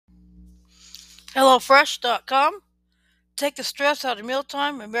HelloFresh.com. Take the stress out of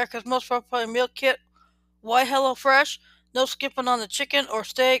mealtime. America's most popular meal kit. Why HelloFresh? No skipping on the chicken or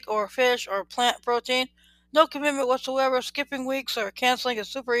steak or fish or plant protein. No commitment whatsoever. Skipping weeks or canceling is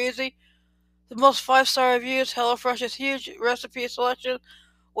super easy. The most five-star reviews. HelloFresh's huge recipe selection.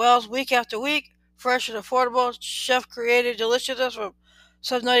 Wells week after week. Fresh and affordable. Chef created deliciousness from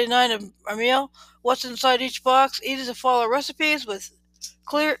 $7.99 a meal. What's inside each box? Easy to follow recipes with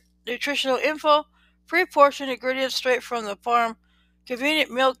clear nutritional info, pre-portioned ingredients straight from the farm, convenient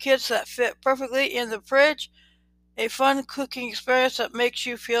meal kits that fit perfectly in the fridge, a fun cooking experience that makes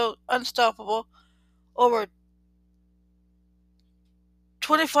you feel unstoppable, over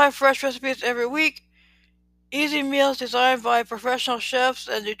 25 fresh recipes every week, easy meals designed by professional chefs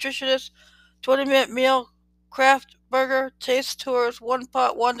and nutritionists, 20-minute meal, craft burger, taste tours, one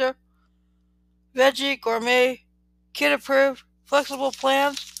pot wonder, veggie, gourmet, kid approved, flexible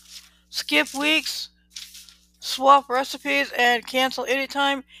plans, skip weeks, swap recipes and cancel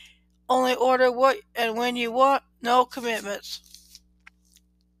anytime. Only order what and when you want. No commitments.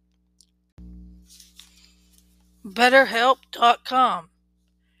 BetterHelp.com.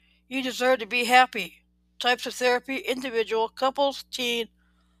 You deserve to be happy. Types of therapy: individual, couples, teen.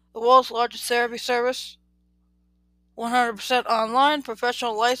 The world's largest therapy service. 100% online,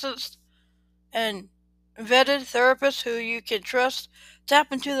 professional licensed and vetted therapists who you can trust.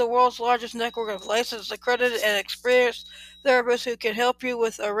 Tap into the world's largest network of licensed, accredited, and experienced therapists who can help you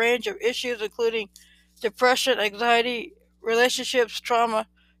with a range of issues, including depression, anxiety, relationships, trauma,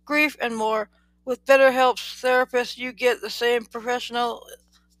 grief, and more. With BetterHelp's therapists, you get the same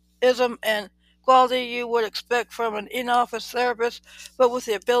professionalism and quality you would expect from an in-office therapist, but with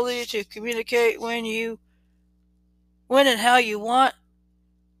the ability to communicate when and how you want.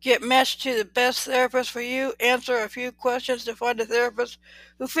 Get matched to the best therapist for you. Answer a few questions to find a therapist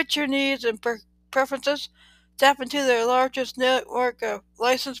who fits your needs and preferences. Tap into their largest network of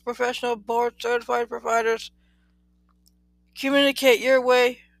licensed professional board certified providers. Communicate your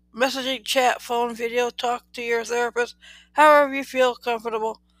way. Messaging, chat, phone, video, talk to your therapist however you feel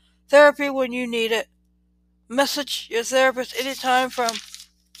comfortable. Therapy when you need it. Message your therapist anytime from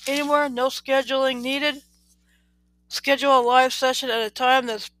anywhere. No scheduling needed. Schedule a live session at a time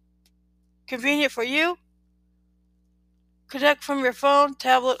that's convenient for you. Connect from your phone,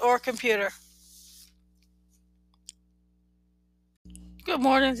 tablet, or computer. Good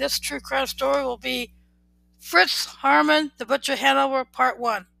morning. This true crime story will be Fritz Haarmann, the Butcher of Hanover, Part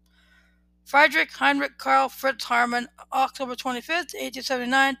 1. Friedrich Heinrich Karl Fritz Haarmann, October 25th,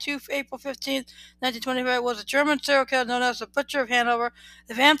 1879 to April 15th, 1925, was a German serial killer known as the Butcher of Hanover,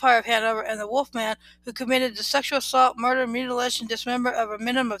 the Vampire of Hanover, and the Wolfman, who committed the sexual assault, murder, mutilation, dismemberment of a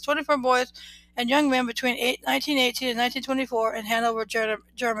minimum of 24 boys and young men between 1918 and 1924 in Hanover,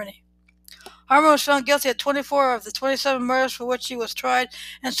 Germany. Haarmann was found guilty of 24 of the 27 murders for which he was tried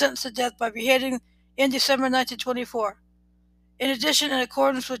and sentenced to death by beheading in December 1924. In addition, in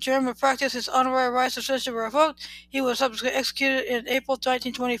accordance with German practice, his honorary rights of citizenship were revoked. He was subsequently executed in April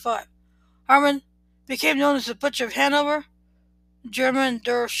 1925. Haarmann became known as the Butcher of Hanover, German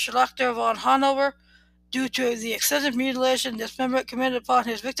Der Schlachter von Hanover, due to the extensive mutilation and dismemberment committed upon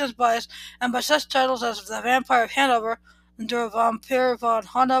his victims' bodies, and by such titles as the Vampire of Hanover, Der Vampir von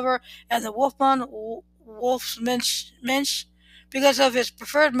Hanover, and the Wolfmann, Wolfsmensch, because of his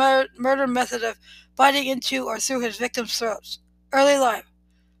preferred murder method of biting into or through his victims' throats. Early life.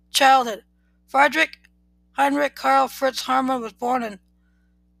 Childhood. Friedrich Heinrich Karl Fritz Haarmann was born in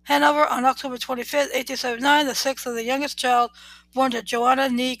Hanover on October 25, 1879, the sixth of the youngest child born to Joanna,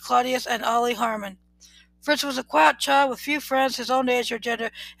 Nee, Claudius, and Ollie Haarmann. Fritz was a quiet child with few friends his own age or gender,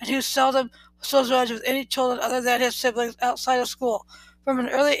 and who seldom socialized with any children other than his siblings outside of school. From an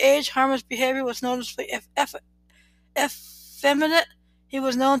early age, Haarmann's behavior was noticeably effeminate. He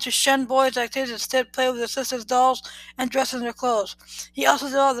was known to shun boys' activities, instead play with his sisters' dolls and dress in their clothes. He also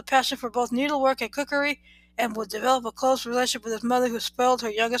developed a passion for both needlework and cookery, and would develop a close relationship with his mother, who spoiled her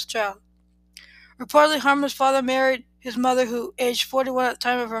youngest child. Reportedly, Haarmann's father married his mother, who, aged 41 at the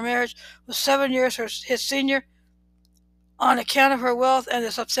time of her marriage, was 7 years his senior. On account of her wealth and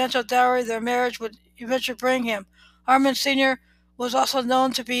the substantial dowry their marriage would eventually bring him, Haarmann Sr. was also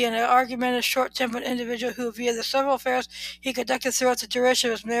known to be an argumentative, short-tempered individual who, via the several affairs he conducted throughout the duration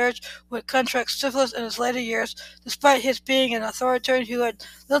of his marriage, would contract syphilis in his later years. Despite his being an authoritarian who had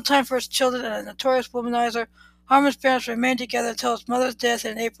little time for his children and a notorious womanizer, Haarmann's parents remained together until his mother's death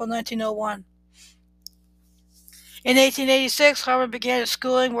in April 1901. In 1886, Haarmann began his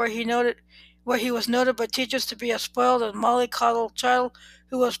schooling, where he was noted by teachers to be a spoiled and mollycoddled child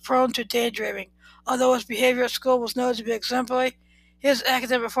who was prone to daydreaming. Although his behavior at school was noted to be exemplary, His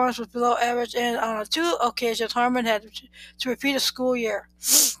academic performance was below average, and on two occasions, Haarmann had to repeat a school year.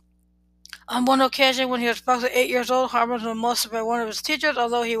 On one occasion, when he was approximately 8 years old, Haarmann was molested by one of his teachers,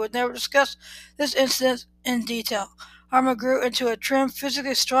 although he would never discuss this incident in detail. Haarmann grew into a trim,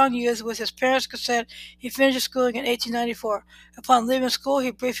 physically strong youth. With his parents' consent, he finished his schooling in 1894. Upon leaving school, he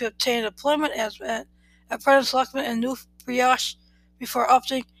briefly obtained employment as an apprentice locksmith in New Brioche before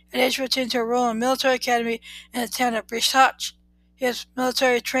opting at age 15 to enroll in a military academy in the town of Brioche. His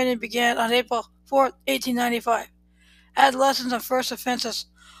military training began on April 4, 1895. Adolescence and first offenses.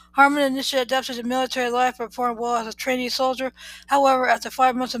 Haarmann initially adapted to military life and performed well as a trainee soldier. However, after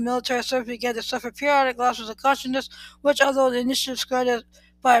 5 months of military service, he began to suffer periodic lapses of consciousness, which, although initially described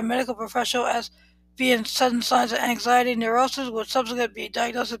by a medical professional as being sudden signs of anxiety neurosis, would subsequently be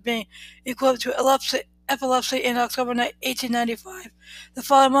diagnosed as being equivalent to epilepsy in October 1895. The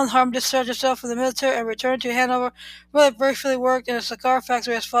following month, Haarmann discharged himself from the military and returned to Hanover, where he briefly worked in a cigar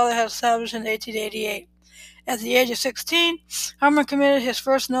factory his father had established in 1888. At the age of 16, Haarmann committed his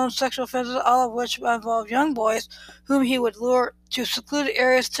first known sexual offenses, all of which involved young boys, whom he would lure to secluded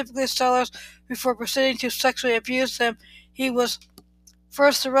areas, typically cellars, before proceeding to sexually abuse them. He was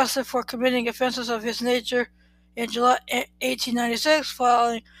first arrested for committing offenses of this nature in July 1896.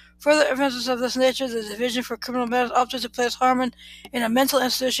 Following further offenses of this nature, the Division for Criminal Matters opted to place Haarmann in a mental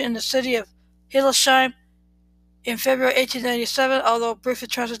institution in the city of Hildesheim. In February 1897, although briefly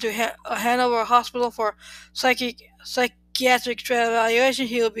transferred to Hanover Hospital for psychiatric evaluation,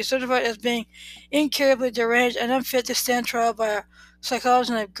 he would be certified as being incurably deranged and unfit to stand trial by a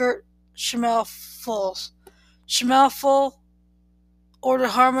psychologist named Gert Schmalfuls. Schmalfuls ordered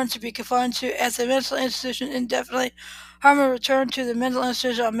Haarmann to be confined at the mental institution indefinitely. Haarmann returned to the mental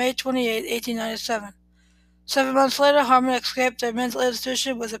institution on May 28, 1897. 7 months later, Haarmann escaped the mental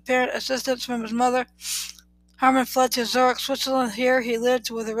institution with apparent assistance from his mother. Haarmann fled to Zurich, Switzerland. Here he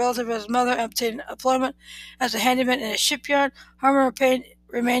lived with a relative of his mother and obtained employment as a handyman in a shipyard. Haarmann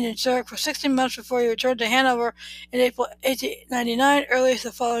remained in Zurich for 16 months before he returned to Hanover in April 1899. Early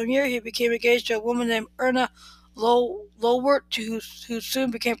the following year, he became engaged to a woman named Erna Lowert, who soon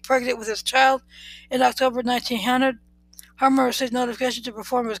became pregnant with his child. In October 1900, Haarmann received notification to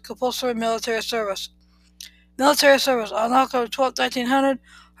perform his compulsory military service. Military service. On October 12, 1900,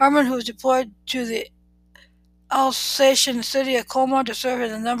 Haarmann, who was deployed to the Alsatian city of Colmar to serve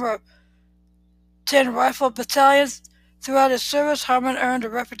in a number of 10 rifle battalions. Throughout his service, Haarmann earned a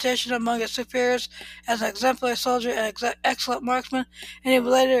reputation among his superiors as an exemplary soldier and excellent marksman, and he would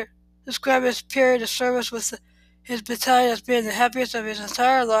later describe his period of service with his battalion as being the happiest of his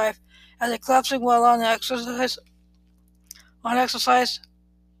entire life. After collapsing while on exercise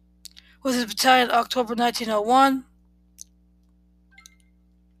with his battalion in October 1901,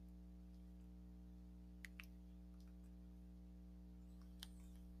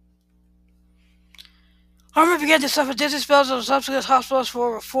 Haarmann began to suffer dizzy spells and was subsequently hospitalized for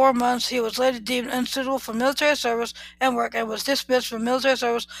over 4 months. He was later deemed unsuitable for military service and work and was dismissed from military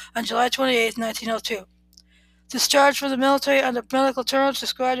service on July 28, 1902. Discharged from the military under medical terms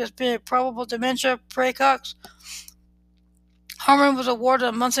described as being probable dementia praecox. Haarmann was awarded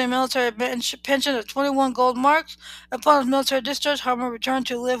a monthly military pension of 21 gold marks. Upon his military discharge, Haarmann returned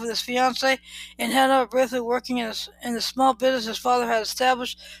to live with his fiancée in Hanover, briefly working in the small business his father had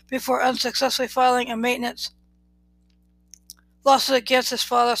established before unsuccessfully filing a maintenance lawsuit against his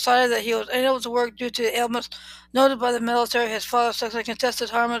father, cited that he was unable to work due to the ailments noted by the military. His father successfully contested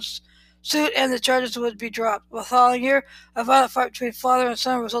Haarmann's suit, and the charges would be dropped. The following year, a violent fight between father and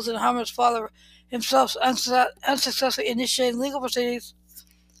son resulted in Haarmann's father himself unsuccessfully initiating legal proceedings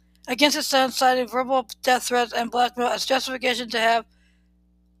against his son, citing verbal death threats and blackmail as justification to have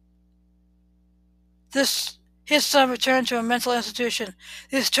his son returned to a mental institution.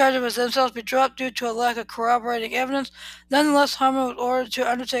 These charges would themselves be dropped due to a lack of corroborating evidence. Nonetheless, Haarmann was ordered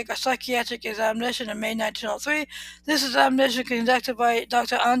to undertake a psychiatric examination in May 1903. This examination was conducted by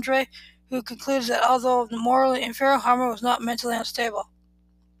Dr. Andre, who concluded that although morally inferior, Haarmann was not mentally unstable.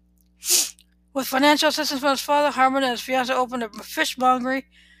 With financial assistance from his father, Haarmann and his fiancée opened a fishmongery.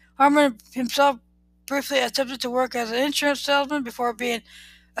 Haarmann himself briefly attempted to work as an insurance salesman before being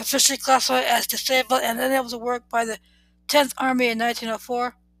officially classified as disabled and unable to work by the 10th Army in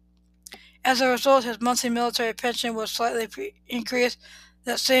 1904. As a result, his monthly military pension was slightly increased.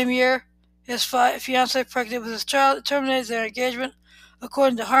 That same year, his fiancée, pregnant with his child, terminated their engagement.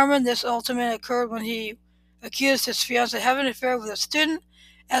 According to Haarmann, this ultimately occurred when he accused his fiancée of having an affair with a student.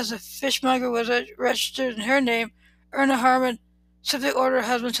 As the fishmonger was registered in her name, Erna Haarmann simply ordered her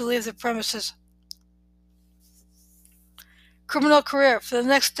husband to leave the premises. Criminal career. For the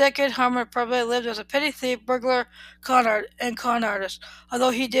next decade, Haarmann probably lived as a petty thief, burglar, con artist. Although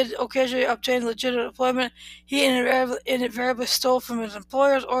he did occasionally obtain legitimate employment, he invariably stole from his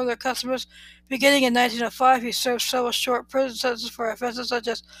employers or their customers. Beginning in 1905, he served several short prison sentences for offenses such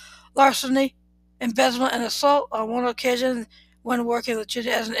as larceny, embezzlement, and assault. On one occasion, when working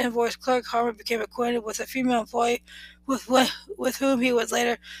legitimately as an invoice clerk, Haarmann became acquainted with a female employee with, with whom he would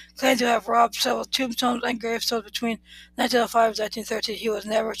later claim to have robbed several tombstones and gravestones between 1905 and 1913. He was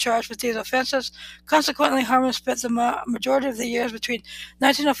never charged with these offenses. Consequently, Haarmann spent the majority of the years between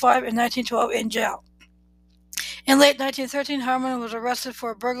 1905 and 1912 in jail. In late 1913, Haarmann was arrested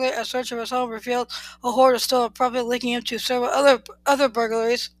for a burglary. A search of his home revealed a hoard of stolen property, linking him to several other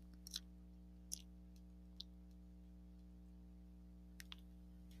burglaries.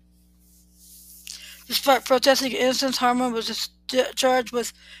 Despite protesting innocence, Haarmann was charged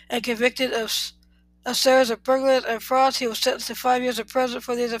with and convicted of a series of burglaries and frauds. He was sentenced to 5 years in prison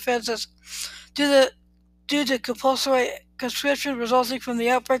for these offenses. Due to compulsory conscription resulting from the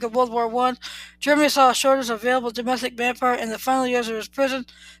outbreak of World War I, Germany saw a shortage of available domestic manpower. In the final years of his prison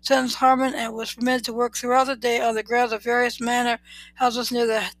sentence, Haarmann was permitted to work throughout the day on the grounds of various manor houses near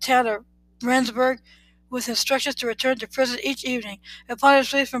the town of Rendsburg, with instructions to return to prison each evening. Upon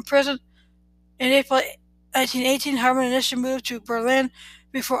his release from prison in April 1918, Haarmann initially moved to Berlin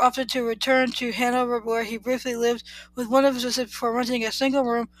before opting to return to Hanover, where he briefly lived with one of his assistants before renting a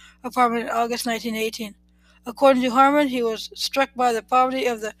single-room apartment in August 1918. According to Haarmann, he was struck by the poverty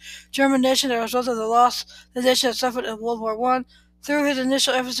of the German nation as a result of the loss the nation had suffered in World War I. Through his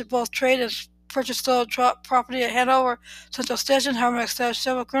initial efforts to both trade and purchase stolen property at Hanover Central Station, Haarmann established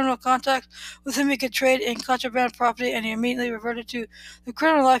several criminal contacts with whom he could trade in contraband property, and he immediately reverted to the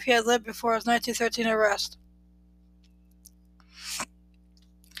criminal life he had lived before his 1913 arrest.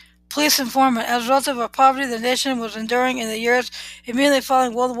 Police informant. As a result of the poverty the nation was enduring in the years immediately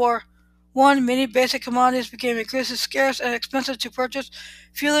following World War I, many basic commodities became increasingly scarce and expensive to purchase,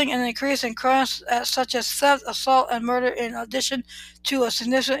 fueling an increase in crimes such as theft, assault, and murder, in addition to a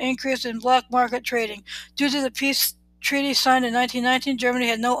significant increase in black market trading. Due to the peace treaty signed in 1919, Germany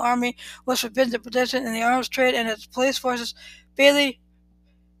had no army, was forbidden to participate in the arms trade, and its police forces, badly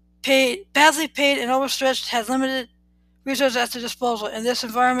paid and overstretched, had limited resources at their disposal. In this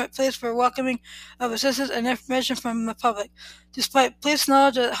environment, police were welcoming of assistance and information from the public. Despite police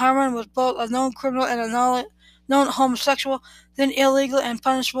knowledge that Haarmann was both a known criminal and a known homosexual, then illegal and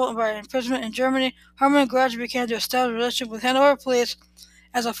punishable by imprisonment in Germany, Haarmann gradually began to establish a relationship with Hanover police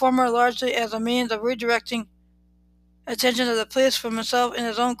as a former, largely as a means of redirecting attention of the police from himself in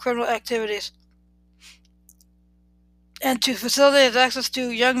his own criminal activities, and to facilitate his access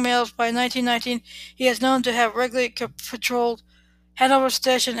to young males. By 1919, he is known to have regularly patrolled Hanover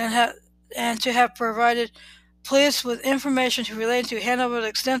Station and to have provided police with information relating to Hanover's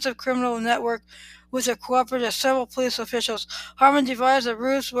extensive criminal network with the cooperation of several police officials. Haarmann devised a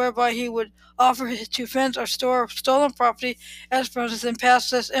ruse whereby he would offer to fence or store stolen property as promised and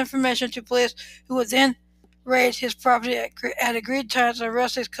pass this information to police, who would then raid his property at agreed times and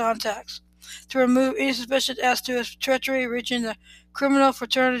arrest his contacts. To remove any suspicion as to his treachery reaching the criminal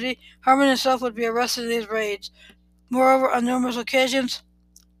fraternity, Haarmann himself would be arrested in these raids. Moreover, on numerous occasions,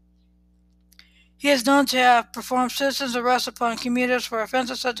 he is known to have performed citizens' arrests upon commuters for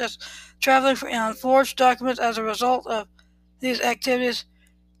offenses such as traveling on forged documents. As a result of these activities,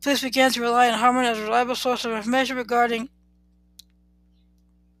 police began to rely on Haarmann as a reliable source of information regarding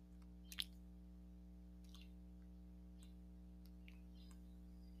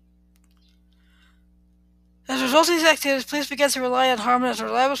As a result of these activities, police began to rely on Haarmann as a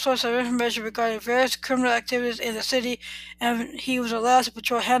reliable source of information regarding various criminal activities in the city, and he was allowed to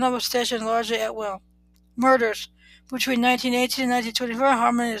patrol Hanover Station largely at will. Murders. Between 1918 and 1924,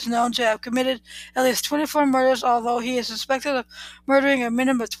 Haarmann is known to have committed at least 24 murders, although he is suspected of murdering a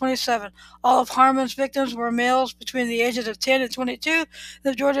minimum of 27. All of Haarmann's victims were males between the ages of 10 and 22, the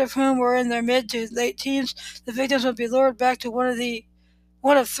majority of whom were in their mid to late teens. The victims would be lured back to one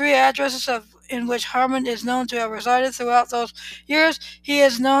of three addresses in which Haarmann is known to have resided throughout those years. He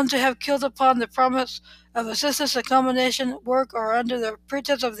is known to have killed upon the promise of assistance, accommodation, work, or under the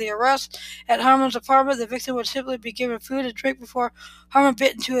pretense of the arrest. At Haarmann's apartment, the victim would simply be given food and drink before Haarmann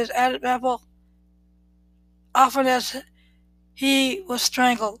bit into his Adam apple, often as he was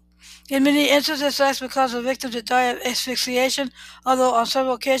strangled. In many instances, this would cause the victim to die of asphyxiation, although on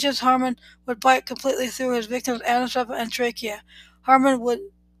several occasions Haarmann would bite completely through his victim's Adam's apple and trachea. Haarmann would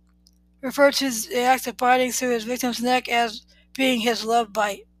refer to the act of biting through his victim's neck as being his love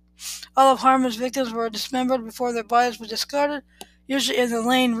bite. All of Haarmann's victims were dismembered before their bodies were discarded, usually in the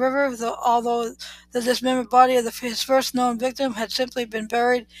Lane River, although the dismembered body of his first known victim had simply been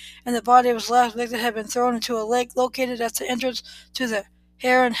buried, and the body of his last victim had been thrown into a lake located at the entrance to the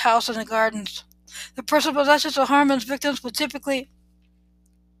Heron House in the Gardens. The personal possessions of Haarmann's victims would typically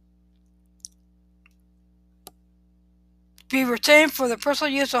be retained for the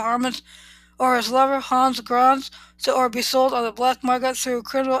personal use of Haarmann's or his lover Hans Grans, or be sold on the black market through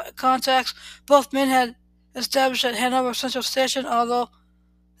criminal contacts. Both men had established at Hanover Central Station, although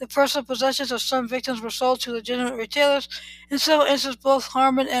the personal possessions of some victims were sold to legitimate retailers. In several instances, both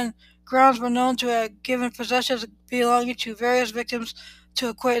Haarmann and Grans were known to have given possessions belonging to various victims to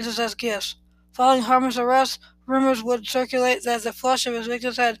acquaintances as gifts. Following Haarmann's arrest, rumors would circulate that the flesh of his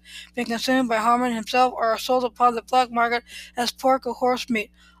victims had been consumed by Haarmann himself or sold upon the black market as pork or horse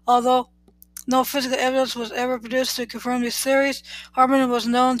meat. Although no physical evidence was ever produced to confirm these theories, Haarmann was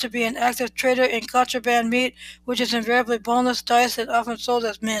known to be an active trader in contraband meat, which is invariably boneless, diced, and often sold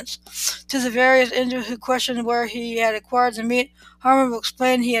as mince. To the various individuals who questioned where he had acquired the meat, Haarmann will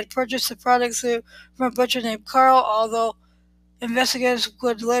explain he had purchased the product from a butcher named Carl, although investigators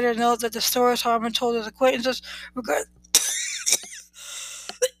would later note that the stories Haarmann told his acquaintances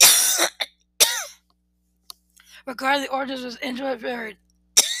regarding the origins of his injury varied.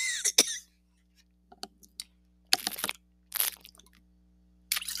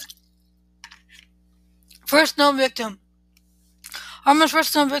 First known victim. Haarmann's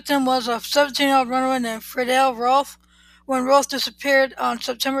first known victim was a 17-year-old runaway named Friedel Rolf. When Rolf disappeared on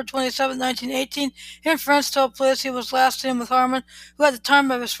September 27, 1918, he and friends told police he was last seen with Haarmann, who at the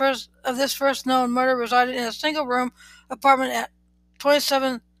time of this first known murder resided in a single-room apartment at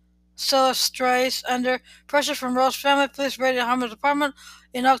 27 Strasse. Under pressure from Rolf's family, police raided Haarmann's apartment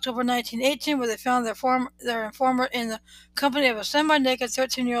in October 1918, where they found their informant in the company of a semi-naked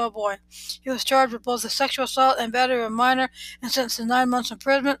 13-year-old boy. He was charged with both the sexual assault and battery of a minor and sentenced to 9 months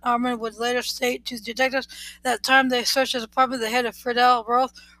imprisonment. Haarmann would later state to detectives that at the time they searched his apartment, the head of Friedel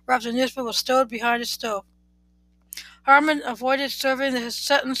Rolf, wrapped in newspaper, was stowed behind his stove. Haarmann avoided serving his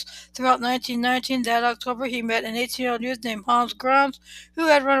sentence throughout 1919. That October, he met an 18-year-old youth named Hans Grans, who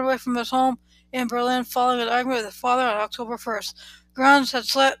had run away from his home in Berlin following an argument with his father on October 1st. Grans had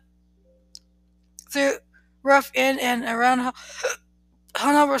slept through rough in and around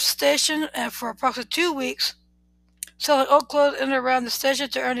Hanover Station for approximately 2 weeks, selling old clothes in and around the station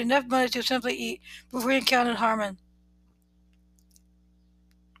to earn enough money to simply eat before he encountered Haarmann.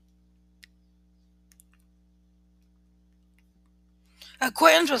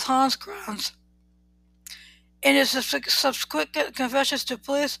 Acquaintance with Hans Grans. In his subsequent confessions to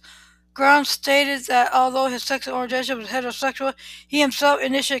police, Grans stated that although his sexual orientation was heterosexual, he himself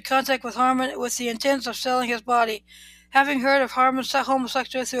initiated contact with Haarmann with the intent of selling his body. Having heard of Haarmann's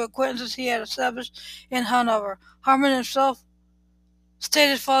homosexuality through acquaintances he had established in Hanover, Haarmann himself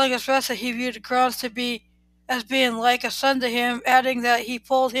stated following his arrest that he viewed Grans as being like a son to him, adding that he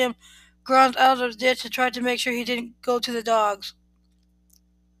pulled Grans out of the ditch and tried to make sure he didn't go to the dogs.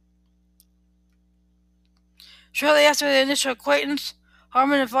 Shortly after the initial acquaintance,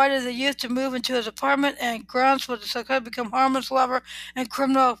 Haarmann invited the youth to move into his apartment, and Grans would become Haarmann's lover and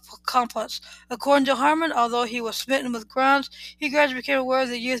criminal accomplice. According to Haarmann, although he was smitten with Grans, he gradually became aware of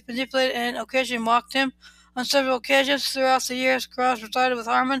the youth manipulated and occasionally mocked him. On several occasions throughout the years Grans resided with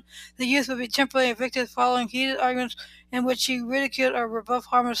Haarmann, the youth would be temporarily evicted following heated arguments in which he ridiculed or rebuffed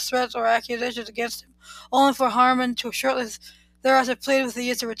Haarmann's threats or accusations against him, only for Haarmann to shortly thereafter pleaded with the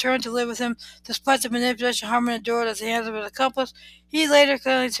youth to return to live with him, despite the manipulation Haarmann endured at the hands of his accomplice. He later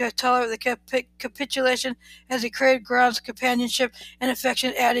continued to tolerate the capitulation as he craved Grans' companionship and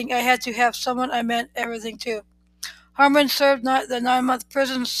affection, adding, "I had to have someone I meant everything to." Haarmann served the 9-month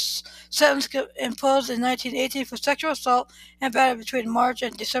prison sentence imposed in 1918 for sexual assault and battery between March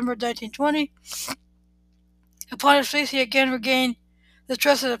and December 1920. Upon his release, he again regained the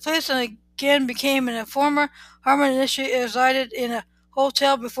trust of the police and again became an informer. Haarmann initially resided in a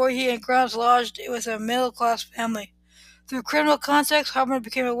hotel before he and Grans lodged with a middle-class family. Through criminal contacts, Haarmann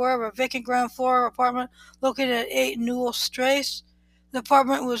became aware of a vacant ground floor apartment located at 8 Newell Strasse. The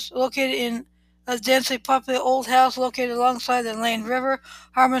apartment was located in a densely populated old house located alongside the Lane River.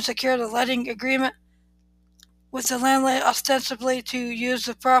 Haarmann secured a letting agreement with the landlady ostensibly to use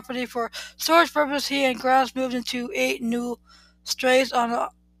the property for storage purposes. He and Grans moved into 8 Newell Strasse on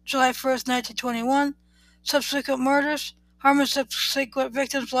July 1st, 1921. Subsequent murders. Haarmann's subsequent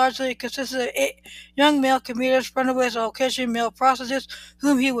victims largely consisted of 8 young male commuters, runaways, and occasionally male prostitutes,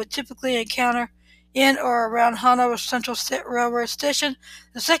 whom he would typically encounter in or around Hanover Central Railway Station.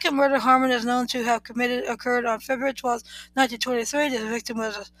 The second murder Haarmann is known to have committed occurred on February 12, 1923. The victim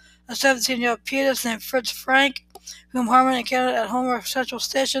was a 17-year-old pianist named Fritz Frank. whom Haarmann encountered at Hanover Central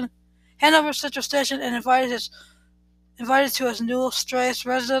Station, and invited to his Newell Strasse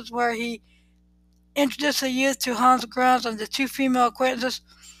residence, where he introduced the youth to Hans Grounds and the two female acquaintances,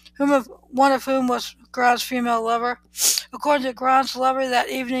 one of whom was Grounds' female lover. According to Grounds' lover, that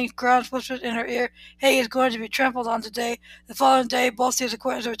evening Grounds whispered in her ear, "Hey, he's going to be trampled on today." The following day, both these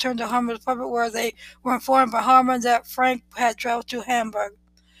acquaintances returned to Haarmann's apartment, where they were informed by Haarmann that Frank had traveled to Hamburg.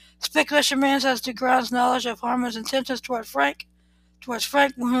 Speculation remains as to Grounds' knowledge of Haarmann's intentions towards Frank,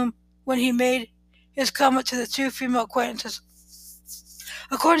 when he made his comment to the two female acquaintances.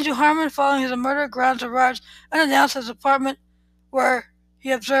 According to Haarmann, following his murder, Grounds arrived unannounced at his apartment, where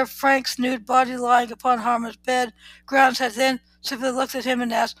he observed Frank's nude body lying upon Haarmann's bed. Grounds had then simply looked at him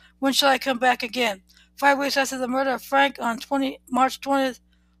and asked, "When shall I come back again?" 5 weeks after the murder of Frank, on March 20th,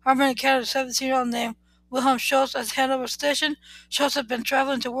 Haarmann encountered a 17-year-old named Wilhelm Schultz at Hanover Station. Schultz had been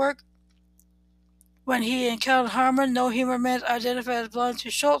traveling to work when he encountered Haarmann. No human remains identified as belonging to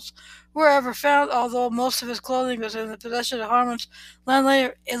Schultz were ever found, although most of his clothing was in the possession of Haarmann's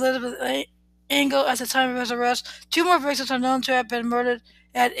landlady, Elizabeth Engel, at the time of his arrest. Two more victims are known to have been murdered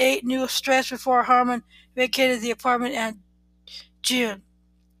at 8 New Strasse before Haarmann vacated the apartment in June.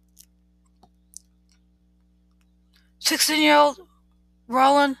 16-year-old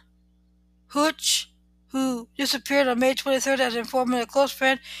Roland Hutch, who disappeared on May 23rd as informant of a close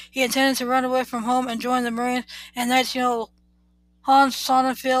friend. He intended to run away from home and join the Marines. And 19-year-old Hans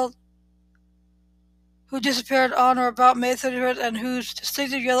Sonnenfeld, who disappeared on or about May 31st and whose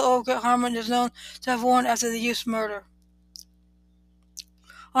distinctive yellow overcoat Haarmann is known to have worn after the youth's murder.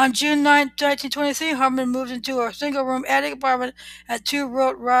 On June 9, 1923, Haarmann moved into a single-room attic apartment at 2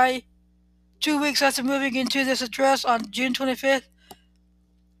 Rote Rye. 2 weeks after moving into this address, on June 25th,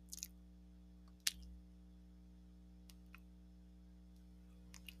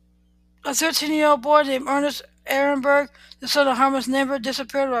 a 13-year-old boy named Ernest Ehrenberg, the son of Haarmann's neighbor,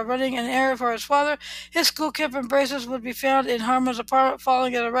 disappeared while running an errand for his father. His school cap and braces would be found in Haarmann's apartment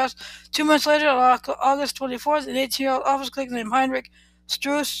following his arrest. 2 months later, on August 24th, an 18-year-old office clerk named Heinrich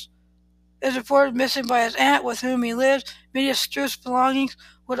Struss is reported missing by his aunt, with whom he lived. Many of Struss's belongings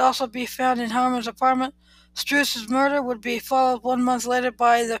would also be found in Haarmann's apartment. Struss's murder would be followed 1 month later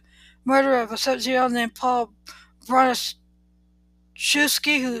by the murder of a 17-year-old named Paul Broniszewski,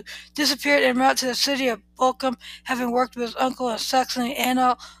 who disappeared en route to the city of Bochum, having worked with his uncle in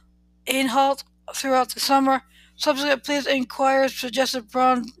Saxony-Anhalt throughout the summer. Subsequent police inquiries suggested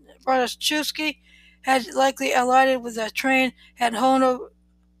Broniszewski had likely alighted with a train at Hanover,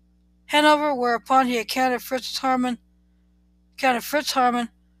 whereupon he encountered Fritz Haarmann.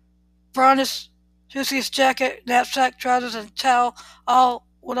 Broniszewski's jacket, knapsack, trousers, and towel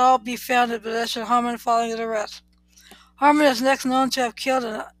would all be found in possession of Haarmann following his arrest. Haarmann is next known to have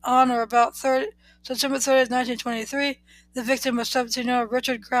killed on or about September 30th, 1923, the victim was 17-year-old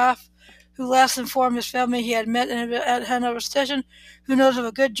Richard Graf, who last informed his family he had met at Hanover Station, who knows of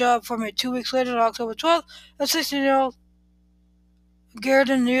a good job for me. 2 weeks later, on October 12th, a 16-year-old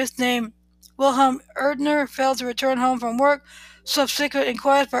Geraden youth named Wilhelm Erdner failed to return home from work. Subsequent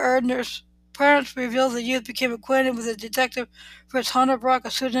inquiries by Erdner's parents revealed the youth became acquainted with the detective Fritz, a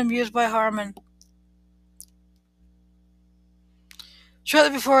pseudonym used by Haarmann.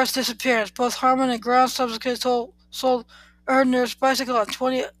 Shortly before his disappearance, both Haarmann and Grounds subsequently sold Erdner's bicycle on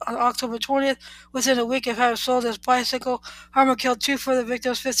October 20th. Within a week of having sold his bicycle, Haarmann killed 2 further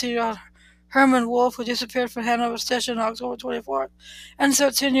victims, 15-year-old Hermann Wolf, who disappeared from Hanover Station on October 24th, and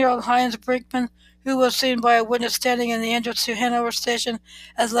 13-year-old Heinz Brinkmann, who was seen by a witness standing in the entrance to Hanover Station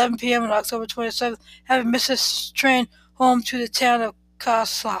at 11 p.m. on October 27th, having missed his train home to the town of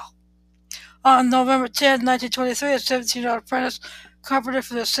Kassel. On November 10, 1923, a 17-year-old apprentice carpenter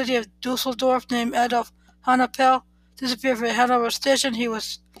from the city of Dusseldorf named Adolf Hannapel disappeared from Hanover Station. He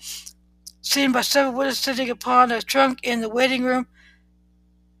was seen by 7 witnesses sitting upon a trunk in the waiting room.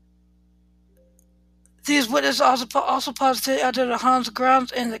 These witnesses also positively entered Hans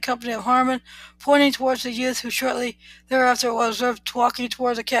Grounds in the company of Haarmann, pointing towards the youth, who shortly thereafter was observed walking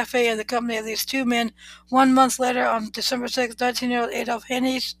towards a cafe in the company of these 2 men. 1 month later, on December 6, 19-year-old Adolf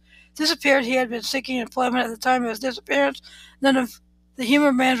Hennies disappeared. He had been seeking employment at the time of his disappearance. None of the human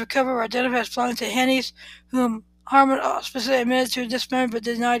remains recovered were identified as belonging to Hennies, whom Haarmann specifically admitted to dismemberment but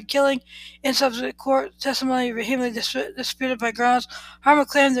denied killing. In subsequent court testimony vehemently disputed by Grounds, Haarmann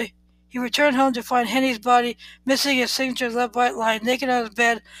claimed that he returned home to find Hennies' body, missing his signature left bite, lying naked on his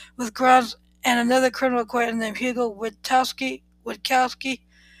bed, with Grounds and another criminal acquaintance named Hugo Witkowski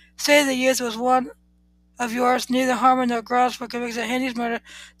say the youth was one of yours. Neither Haarmann nor Grounds were convicted of Hennies' murder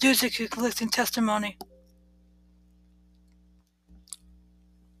due to conflicting testimony.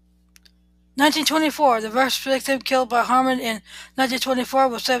 1924, the first victim killed by Haarmann in 1924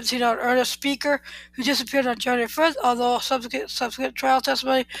 was 17-year-old Ernest Speaker, who disappeared on January 5th, although subsequent trial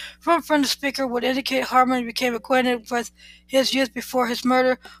testimony from a friend of Speaker would indicate Haarmann became acquainted with his youth before his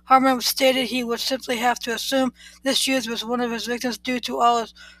murder. Haarmann stated he would simply have to assume this youth was one of his victims due to all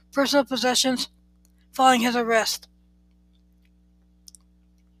his personal possessions following his arrest.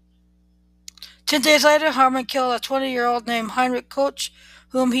 10 days later, Haarmann killed a 20-year-old named Heinrich Koch,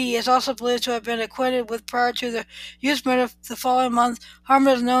 whom he is also believed to have been acquainted with prior to the youth's murder the following month.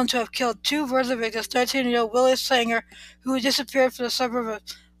 Haarmann is known to have killed two further victims, 19-year-old Willie Sanger, who disappeared from the suburb of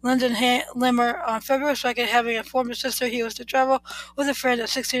Linden-Limmer on February 2nd, having informed his sister he was to travel with a friend, and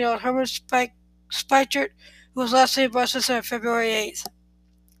 16-year-old Herman Speichert, who was last seen by his sister on February 8th.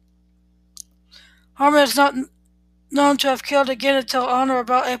 Haarmann is not known to have killed again until on or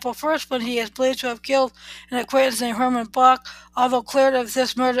about April 1st, when he is believed to have killed an acquaintance named Herman Bach. Although cleared of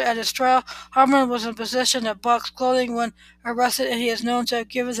this murder at his trial, Haarmann was in possession of Bach's clothing when arrested, and he is known to have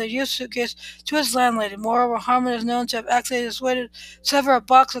given the used suitcase to his landlady. Moreover, Haarmann is known to have accidentally dissuaded several of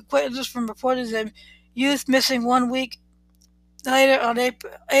Bach's acquaintances from reporting the youth missing 1 week later. On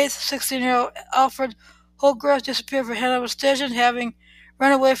April 8th, 16-year-old Alfred Holgrove disappeared from Hanover Station, having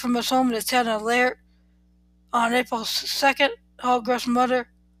run away from his home in the town of Laird. On April 2nd, Holgrove's murder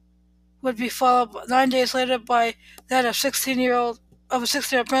would be followed 9 days later by that of a 16-year-old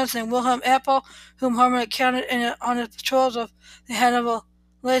apprentice named Wilhelm Appel, whom Haarmann encountered on his patrols of the Hanover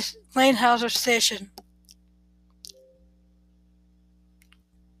Lanehauser station.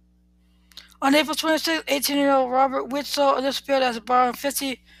 On April 26th, 18-year-old Robert Witzel disappeared after borrowing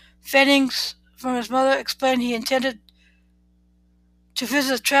 50 pfennigs from his mother. Explained he intended to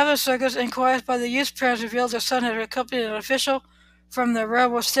visit a traveling circus. Inquiries by the youth's parents revealed their son had accompanied an official from the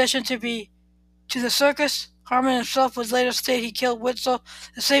railroad station to the circus. Haarmann himself would later state he killed Witzel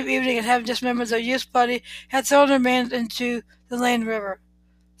the same evening, and having dismembered the youth's body, had thrown the remains into the Lane River.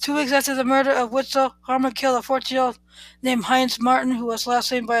 2 weeks after the murder of Witzel, Haarmann killed a 14-year-old named Heinz Martin, who was last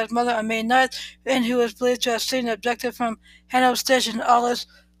seen by his mother on May 9th, and who was believed to have seen and abducted from Hanover Station.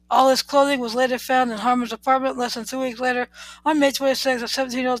 All his clothing was later found in Haarmann's apartment. Less than 2 weeks later, on May 26th, a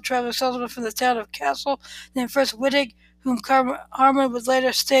 17-year-old traveling salesman from the town of Kassel named Fritz Wittig, whom Haarmann would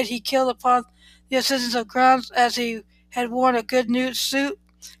later state he killed upon the assistance of Grans, as he had worn a good new suit.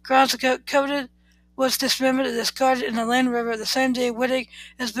 Grans coveted was dismembered and discarded in the Lane River. The same day Wittig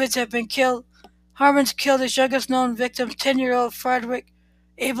is believed to have been killed. Haarmann killed his youngest known victim, 10-year-old Friedrich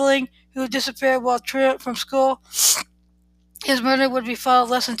Abeling, who disappeared while truant from school. His murder would be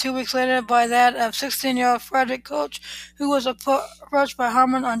followed less than 2 weeks later by that of 16-year-old Friedrich Koch, who was approached by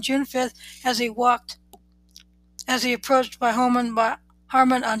Haarmann on June 5th as he walked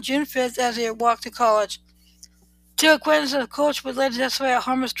to college. Two acquaintances of Koch would later testify at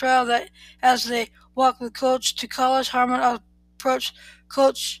Haarmann's trial that as they walked with Koch to college, Haarmann approached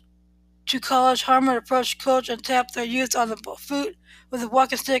Koch and tapped the youth on the foot with a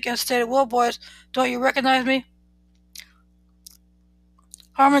walking stick and stated, "Well, boys, don't you recognize me?"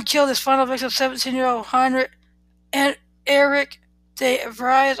 Haarmann killed his final victim, 17-year-old Heinrich and Erich de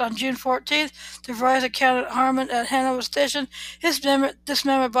Vries, on June 14th. De Vries encountered Haarmann at Hanover Station. His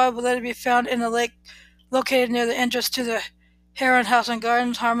dismembered body would later be found in a lake located near the entrance to the Herrenhausen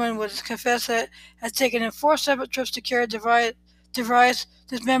Gardens. Haarmann would confess that had taken him 4 separate trips to carry De Vries'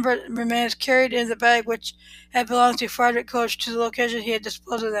 dismembered remains carried in the bag which had belonged to Friedrich Koch to the location he had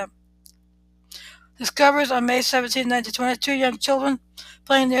disposed of them. Discoveries on May 17, 1920, 2 young children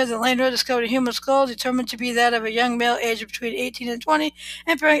playing near the Lane Road discovered a human skull determined to be that of a young male aged between 18 and 20,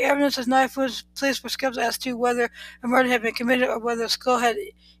 and bearing evidence of knife wounds. Police were skeptical as to whether a murder had been committed or whether the skull had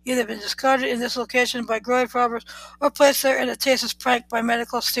either been discarded in this location by grave robbers or placed there in a tasteless prank by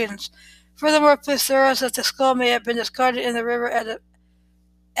medical students. Furthermore, police theorized that the skull may have been discarded in the river at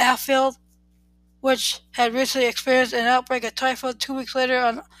Affield, which had recently experienced an outbreak of typhoid. 2 weeks later,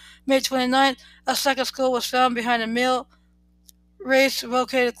 on May 29th, a second skull was found behind a mill race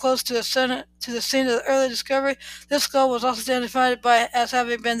located close to the scene of the early discovery. This skull was also identified as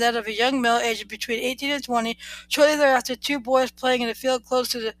having been that of a young male aged between 18 and 20. Shortly thereafter, 2 boys playing in a field close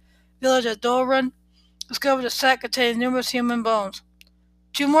to the village of Dolren discovered a sack containing numerous human bones.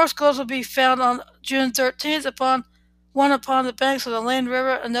 2 more skulls will be found on June 13th, one upon the banks of the Lane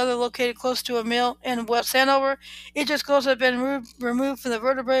River, another located close to a mill in West Hanover. Each of the skulls had been removed from the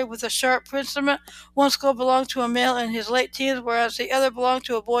vertebrae with a sharp instrument. One skull belonged to a male in his late teens, whereas the other belonged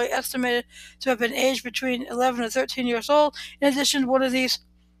to a boy estimated to have been aged between 11 and 13 years old. In addition, one of these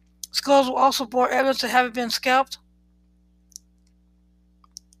skulls also bore evidence of having been scalped.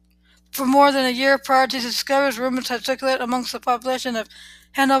 For more than a year prior to the discoveries, rumors had circulated amongst the population of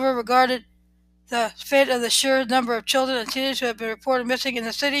Hanover regarding the fate of the sheer number of children and teenagers who have been reported missing in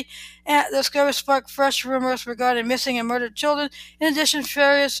the city, and the discovery sparked fresh rumors regarding missing and murdered children. In addition,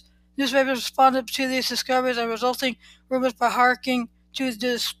 various newspapers responded to these discoveries and resulting rumors by harking to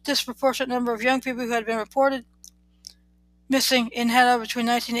the disproportionate number of young people who had been reported missing in Hanover between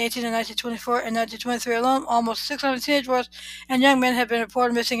 1918 and 1924 and 1923 alone. Almost 600 teenage boys and young men have been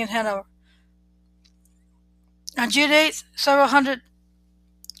reported missing in Hanover. On June 8th, several hundred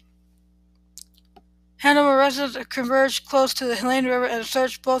Hanover residents converged close to the Helene River and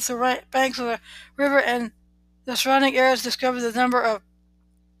searched both the banks of the river and the surrounding areas, discovered the number of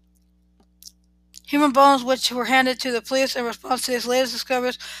human bones which were handed to the police. In response to these latest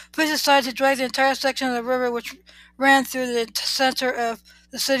discoveries, police decided to drag the entire section of the river which ran through the center of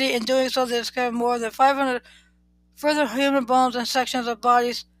the city. In doing so, they discovered more than 500 further human bones and sections of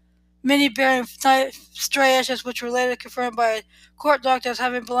bodies, many bearing stray ashes, which were later confirmed by a court doctor as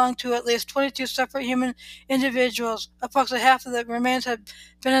having belonged to at least 22 separate human individuals. Approximately half of the remains had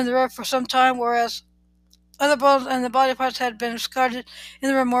been in the river for some time, whereas other bones and the body parts had been discarded in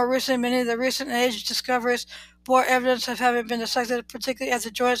the river more recently. Many of the recent age discoveries bore evidence of having been dissected, particularly at the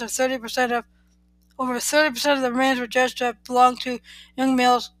joints. Over 30% of the remains were judged to have belonged to young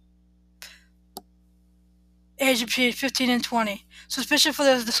males aged between 15 and 20. Suspicion for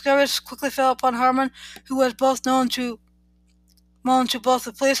the discoveries quickly fell upon Haarmann, who was known to both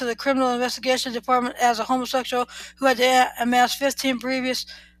the police and the criminal investigation department as a homosexual who had amassed 15 previous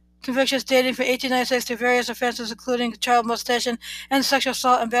convictions dating from 1896 to various offenses, including child molestation and sexual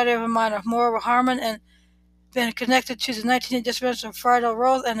assault and battery of a minor. Moreover, Haarmann had been connected to the 19th disappearance of Friedel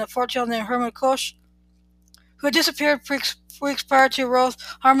Roth and a 14-year-old named Hermann Koch, who had disappeared weeks prior to Roth.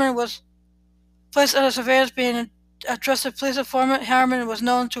 Haarmann was placed under surveillance, being a trusted police informant. Haarmann was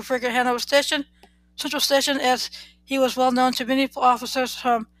known to frequent Hanover Central Station, as he was well known to many officers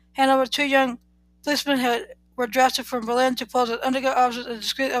from Hanover. Two young policemen were drafted from Berlin to pose as undercover officers and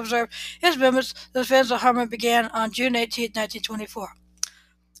discreetly observe his movements. The surveillance of Haarmann began on June 18, 1924.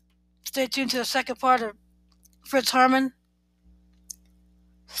 Stay tuned to the second part of Fritz Haarmann.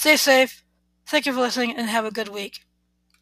 Stay safe. Thank you for listening, and have a good week.